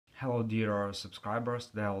Hello dear subscribers,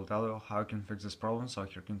 today I will tell you how you can fix this problem. So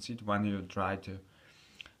here you can see it when you try to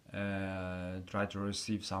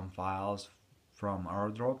receive some files from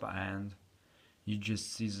AirDrop and you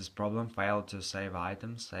just see this problem, fail to save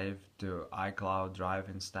items, save to iCloud drive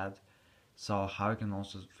instead. So how you can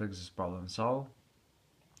also fix this problem? So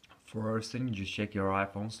first thing, just check your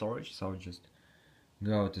iPhone storage. So just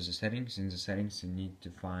go to the settings. In the settings you need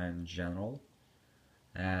to find general,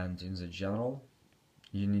 and in the general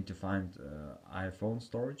you need to find iPhone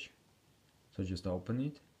storage. So just open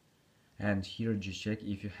it, and here just check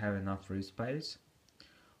if you have enough free space.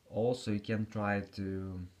 Also you can try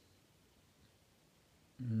to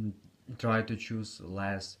choose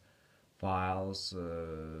less files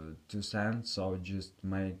to send, so just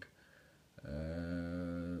make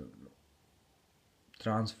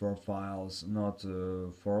transfer files not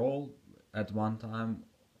for all at one time,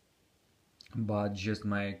 but just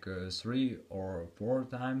make 3 or 4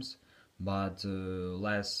 times, but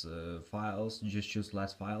less files, just choose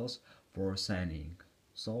less files for sending.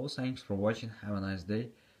 So thanks for watching, have a nice day,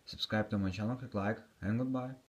 subscribe to my channel, click like, and goodbye.